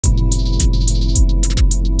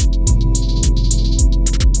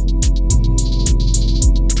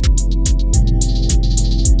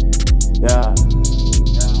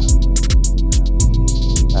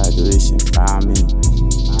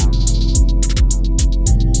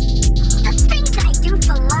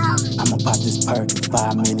perk in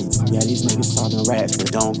 5 minutes. Yeah, these niggas talking raps,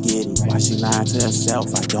 but don't get it. Why she lying to herself?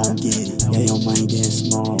 I don't get it. Yeah, your money getting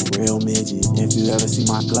small, real midget. If you ever see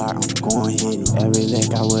my Glock, I'm gon' hit it. Every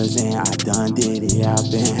lick I was in, I done did it. Yeah, I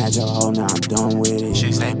been had your hoe, now I'm done with it.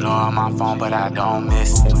 She say blow on my phone, but I don't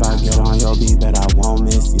miss it. If I get on your beat, bet I won't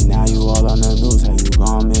miss it. Now you all on the news, how you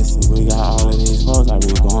gon' miss it? We got all of these hoes, like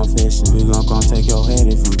we gon' fishing. We gon' take your head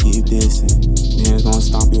if you keep dissing. Niggas gon'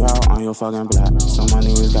 stomp you out on your fucking block. Some of my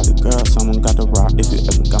niggas got the girl, someone got the rock. If you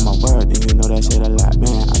ever got my word, then you know that shit a lot.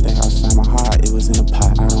 Man, I think I found my heart, it was in a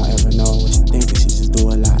pot. I don't ever know what she think, but she just do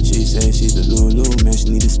a lot. She said she's the Lulu, man, she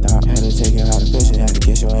need to stop. Had to take her out of picture, had to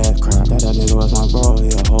get your ass cropped. That nigga was my bro, he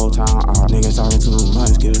a whole town out. Niggas talking too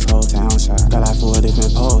much, get his whole town shot. Got like 4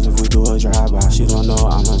 different poles if we do a drive-by. She don't know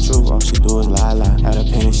I'm the truth, all she do is lie. Had a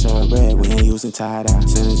penny shirt red, we ain't using tie-dye.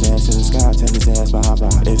 Send his ass to the sky, tell his ass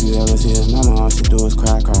bye-bye. If you ever see his mama, all she do is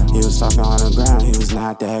cry. He was talking on the ground, he was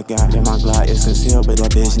not that guy. Yeah, my Glock is concealed, but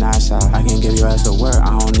that bitch not shy. I can give your ass the word,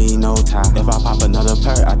 I don't need no tie. If I pop another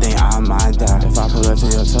perk, I think I might die. If I pull up to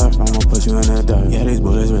your turf, I'ma put you in the dirt. Yeah, these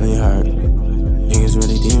bullets really hurt. Niggas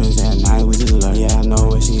really demons at night, we just love. Yeah, I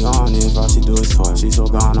know what she on, if all she do is twerk. She so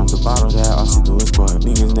gone off the bottle that all she do is squirt.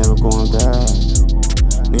 Niggas never going back.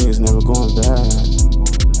 Niggas never going back.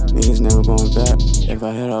 Niggas never going back. If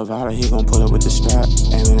I hit a bottle, he gon' pull up with the strap.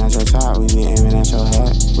 Aiming at your top, we be aiming at your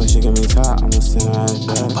hat. When she give me top, I'ma send her ass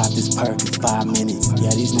back. I'ma pop this perk in 5 minutes.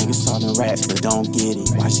 Yeah, these niggas talking raps, but don't get it.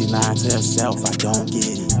 Why she lying to herself? I don't get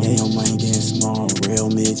it. Yeah, your money getting small,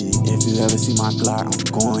 real midget. If you ever see my Glock, I'm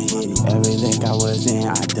gon' hit it. Every lick I was in,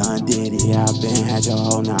 I done did it. Yeah, I been had your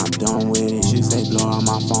hoe, now I'm done with it. She say blow on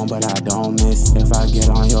my phone, but I don't miss it. If I get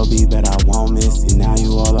on your beat, bet I won't miss it. Now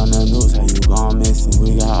you all on the news, how you gon' miss it?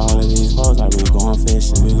 We got all of these hoes, like we gon'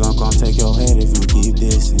 fishing. We gon' take your head if you keep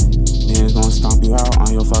dissing. Niggas gon' stomp you out on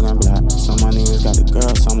your fucking block. Some of my niggas got the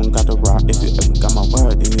girl, someone got the rock. If you ever got my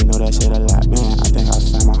word, then you know that shit a lot. Man, I think I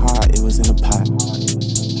found my heart, it was in a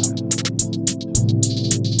pot.